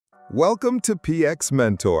Welcome to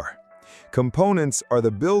pxmentor. Components are the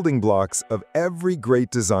building blocks of every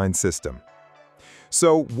great design system.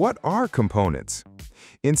 So, what are components?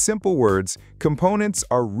 In simple words, components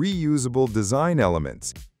are reusable design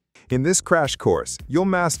elements. In this crash course, you'll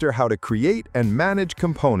master how to create and manage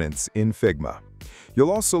components in Figma. You'll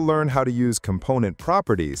also learn how to use component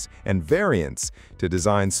properties and variants to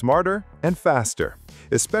design smarter and faster,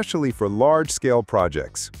 especially for large-scale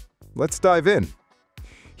projects. Let's dive in.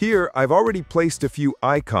 Here, I've already placed a few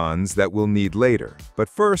icons that we'll need later, but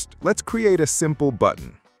first, let's create a simple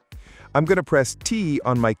button. I'm going to press T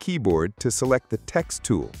on my keyboard to select the text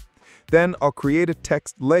tool. Then I'll create a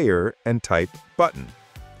text layer and type button.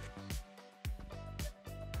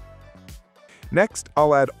 Next,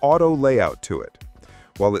 I'll add auto layout to it.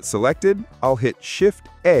 While it's selected, I'll hit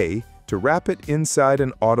Shift-A to wrap it inside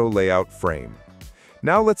an auto layout frame.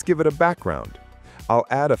 Now let's give it a background. I'll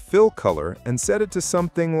add a fill color and set it to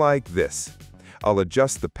something like this. I'll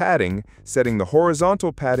adjust the padding, setting the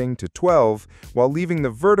horizontal padding to 12 while leaving the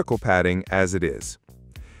vertical padding as it is.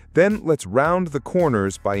 Then let's round the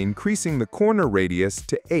corners by increasing the corner radius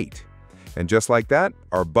to 8. And just like that,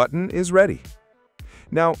 our button is ready.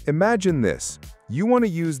 Now imagine this. You want to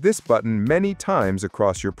use this button many times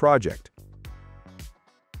across your project.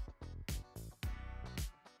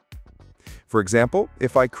 For example,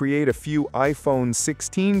 if I create a few iPhone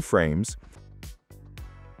 16 frames,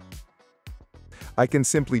 I can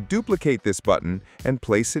simply duplicate this button and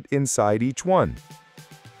place it inside each one.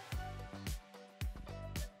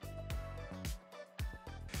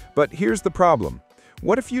 But here's the problem.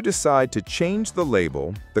 What if you decide to change the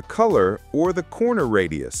label, the color, or the corner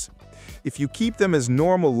radius? If you keep them as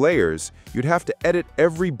normal layers, you'd have to edit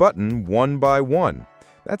every button one by one.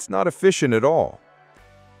 That's not efficient at all.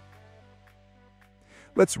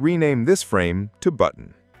 Let's rename this frame to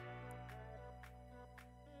button.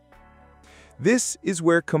 This is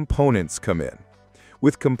where components come in.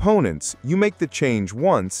 With components, you make the change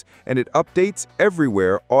once and it updates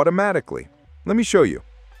everywhere automatically. Let me show you.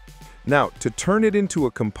 Now, to turn it into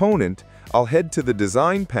a component, I'll head to the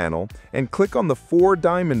Design panel and click on the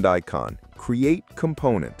 4-diamond icon, Create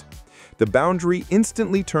Component. The boundary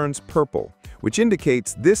instantly turns purple, which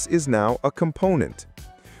indicates this is now a component.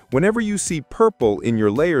 Whenever you see purple in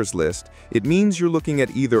your layers list, it means you're looking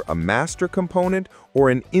at either a master component or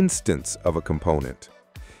an instance of a component.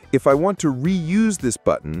 If I want to reuse this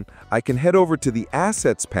button, I can head over to the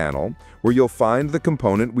Assets panel, where you'll find the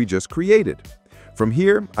component we just created. From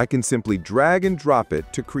here, I can simply drag and drop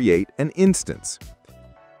it to create an instance.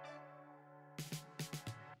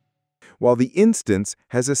 While the instance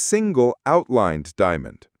has a single outlined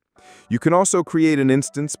diamond. You can also create an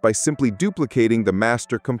instance by simply duplicating the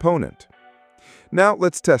master component. Now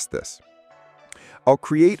let's test this. I'll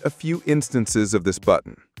create a few instances of this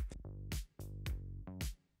button.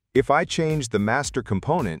 If I change the master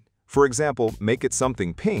component, for example, make it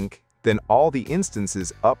something pink, then all the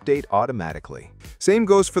instances update automatically. Same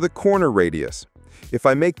goes for the corner radius. If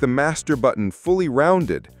I make the master button fully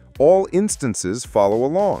rounded, all instances follow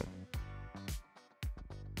along.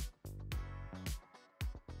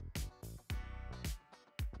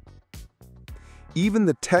 Even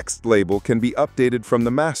the text label can be updated from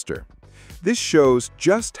the master. This shows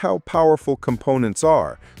just how powerful components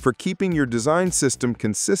are for keeping your design system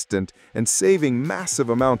consistent and saving massive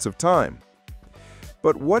amounts of time.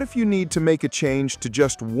 But what if you need to make a change to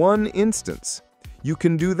just one instance? You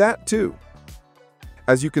can do that too.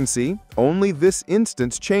 As you can see, only this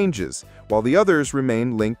instance changes, while the others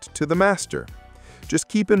remain linked to the master. Just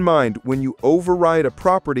keep in mind, when you override a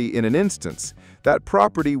property in an instance, that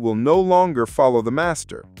property will no longer follow the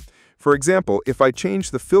master. For example, if I change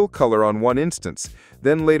the fill color on one instance,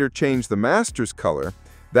 then later change the master's color,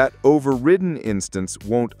 that overridden instance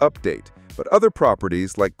won't update, but other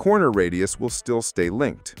properties like corner radius will still stay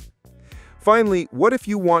linked. Finally, what if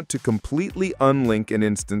you want to completely unlink an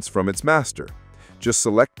instance from its master? Just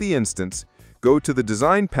select the instance, go to the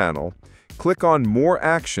Design panel, click on More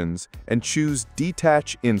Actions, and choose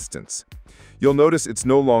Detach Instance. You'll notice it's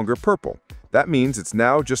no longer purple. That means it's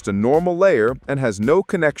now just a normal layer and has no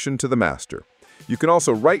connection to the master. You can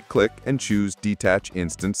also right-click and choose Detach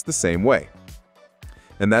Instance the same way.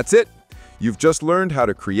 And that's it. You've just learned how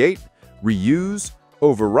to create, reuse,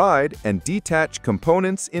 override, and detach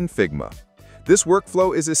components in Figma. This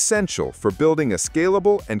workflow is essential for building a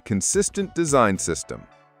scalable and consistent design system.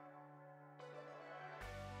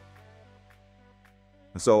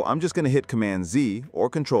 So I'm just going to hit Command-Z or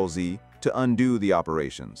Control-Z to undo the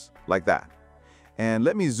operations, like that. And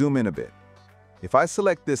let me zoom in a bit. If I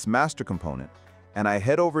select this master component and I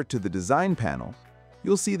head over to the Design panel,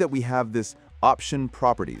 you'll see that we have this Option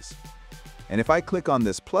Properties. And if I click on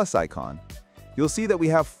this plus icon, you'll see that we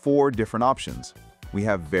have 4 different options. We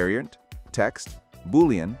have Variant, Text,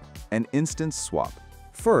 Boolean, and Instance Swap.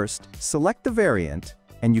 First, select the variant,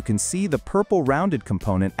 and you can see the purple rounded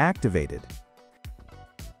component activated.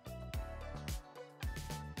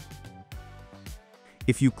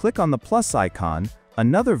 If you click on the plus icon,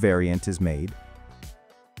 another variant is made,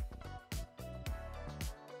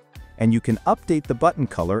 and you can update the button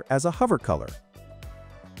color as a hover color.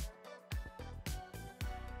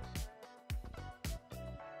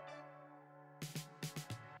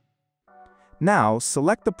 Now,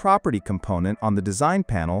 select the property component on the design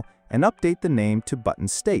panel and update the name to button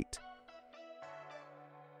state.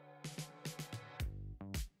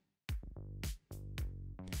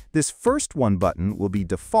 This first one button will be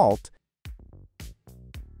default,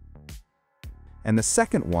 and the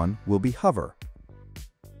second one will be hover.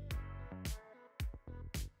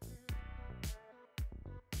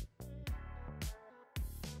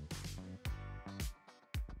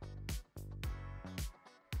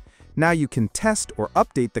 Now you can test or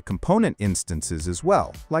update the component instances as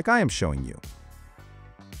well, like I am showing you.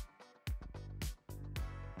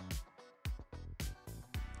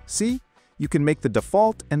 See? You can make the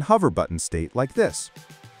default and hover button state like this.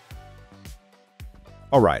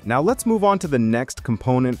 Alright, now let's move on to the next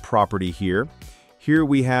component property here. Here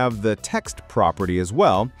we have the text property as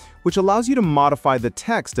well, which allows you to modify the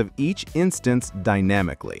text of each instance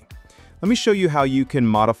dynamically. Let me show you how you can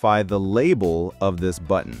modify the label of this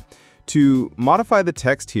button. To modify the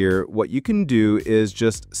text here, what you can do is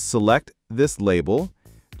just select this label,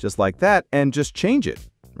 just like that, and just change it,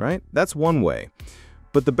 right? That's one way.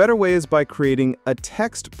 But the better way is by creating a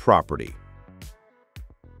text property.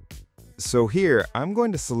 So here, I'm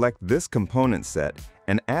going to select this component set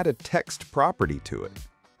and add a text property to it.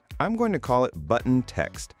 I'm going to call it button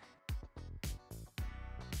text.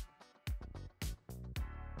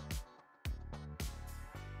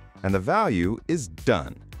 And the value is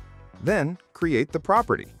done. Then create the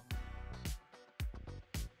property.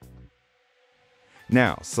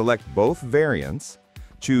 Now select both variants,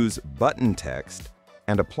 choose button text,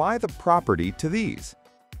 and apply the property to these.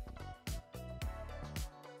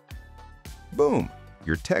 Boom!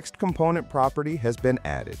 Your text component property has been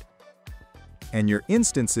added. And your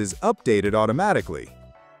instance is updated automatically.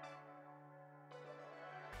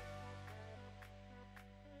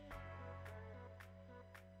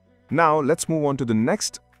 Now let's move on to the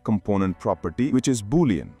next component property, which is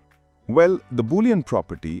Boolean. Well, the Boolean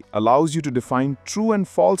property allows you to define true and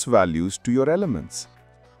false values to your elements.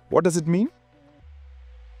 What does it mean?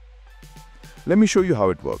 Let me show you how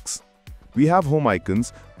it works. We have home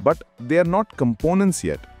icons, but they are not components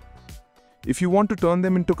yet. If you want to turn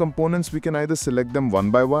them into components, we can either select them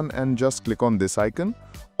one by one and just click on this icon,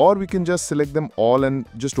 or we can just select them all and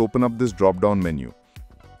just open up this drop-down menu.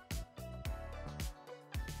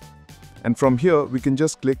 And from here, we can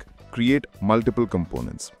just click Create Multiple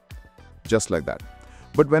Components, just like that.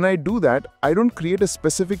 But when I do that, I don't create a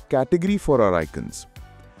specific category for our icons.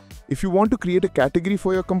 If you want to create a category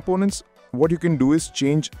for your components, what you can do is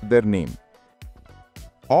change their name.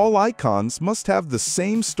 All icons must have the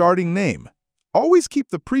same starting name. Always keep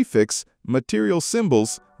the prefix, material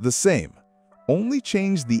symbols the same. Only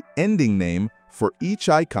change the ending name for each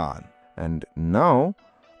icon. And now,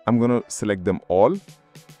 I'm going to select them all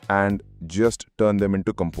and just turn them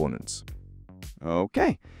into components.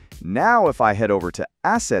 Okay, now if I head over to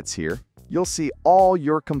Assets here, you'll see all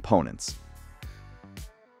your components.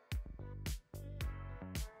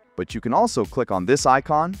 But you can also click on this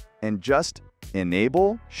icon and just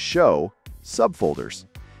Enable Show Subfolders.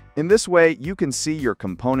 In this way, you can see your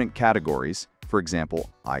component categories, for example,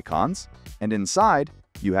 icons, and inside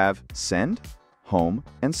you have Send, Home,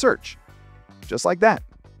 and Search. Just like that.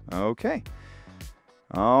 Okay.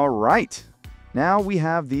 All right. Now we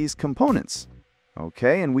have these components.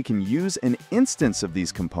 Okay, and we can use an instance of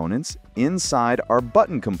these components inside our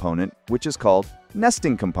button component, which is called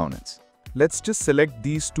Nesting Components. Let's just select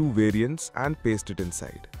these two variants and paste it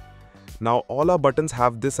inside. Now all our buttons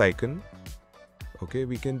have this icon. Okay,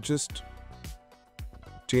 we can just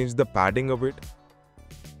change the padding of it.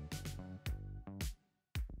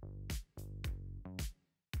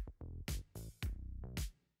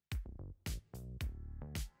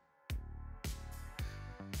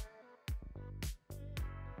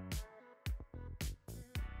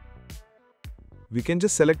 We can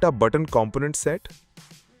just select our button component set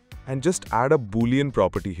and just add a Boolean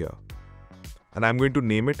property here. And I'm going to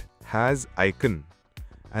name it hasIcon.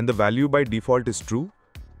 And the value by default is true,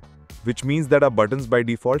 which means that our buttons by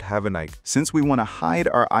default have an icon. Since we want to hide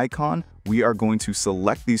our icon, we are going to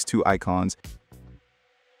select these two icons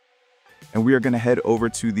and we are going to head over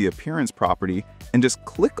to the appearance property and just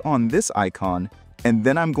click on this icon, and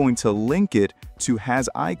then I'm going to link it to has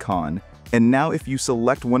icon. And now if you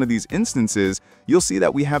select one of these instances, you'll see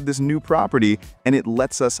that we have this new property and it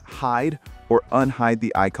lets us hide or unhide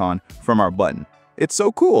the icon from our button. It's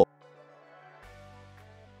so cool.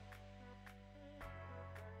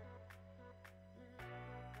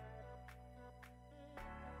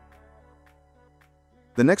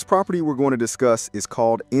 The next property we're going to discuss is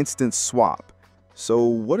called Instance Swap. So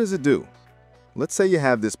what does it do? Let's say you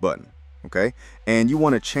have this button, okay, and you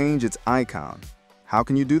want to change its icon. How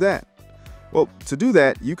can you do that? Well, to do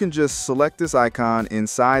that, you can just select this icon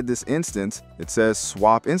inside this instance. It says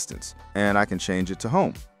Swap Instance, and I can change it to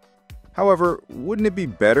Home. However, wouldn't it be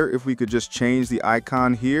better if we could just change the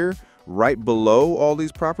icon here, right below all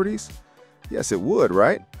these properties? Yes, it would,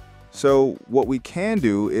 right? So what we can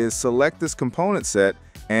do is select this component set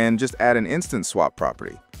and just add an instance swap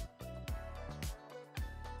property.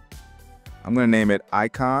 I'm going to name it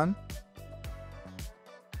icon,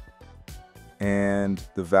 and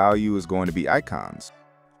the value is going to be icons.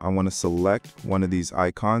 I want to select one of these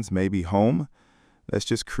icons, maybe home. Let's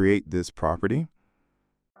just create this property.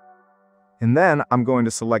 And then I'm going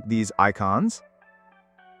to select these icons.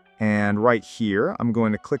 And right here, I'm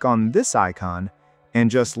going to click on this icon and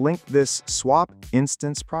just link this swap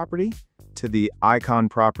instance property to the icon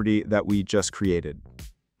property that we just created,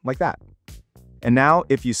 like that. And now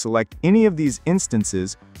if you select any of these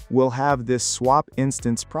instances, we'll have this swap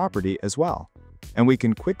instance property as well. And we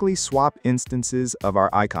can quickly swap instances of our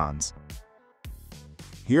icons.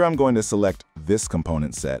 Here I'm going to select this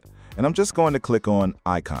component set, and I'm just going to click on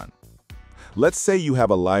Icon. Let's say you have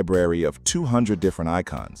a library of 200 different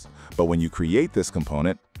icons, but when you create this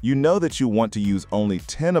component, you know that you want to use only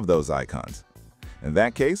 10 of those icons. In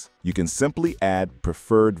that case, you can simply add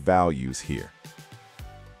preferred values here.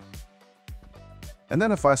 And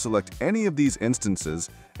then if I select any of these instances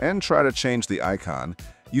and try to change the icon,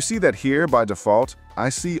 you see that here by default, I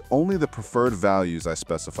see only the preferred values I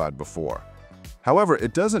specified before. However,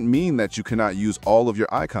 it doesn't mean that you cannot use all of your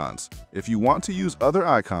icons. If you want to use other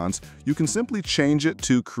icons, you can simply change it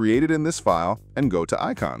to created in this file and go to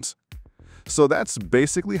icons. So that's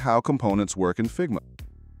basically how components work in Figma.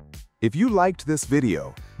 If you liked this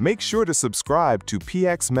video, make sure to subscribe to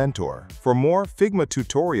pxmentor for more Figma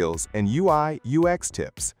tutorials and UI/UX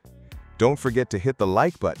tips. Don't forget to hit the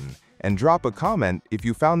like button and drop a comment if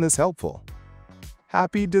you found this helpful.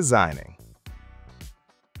 Happy designing!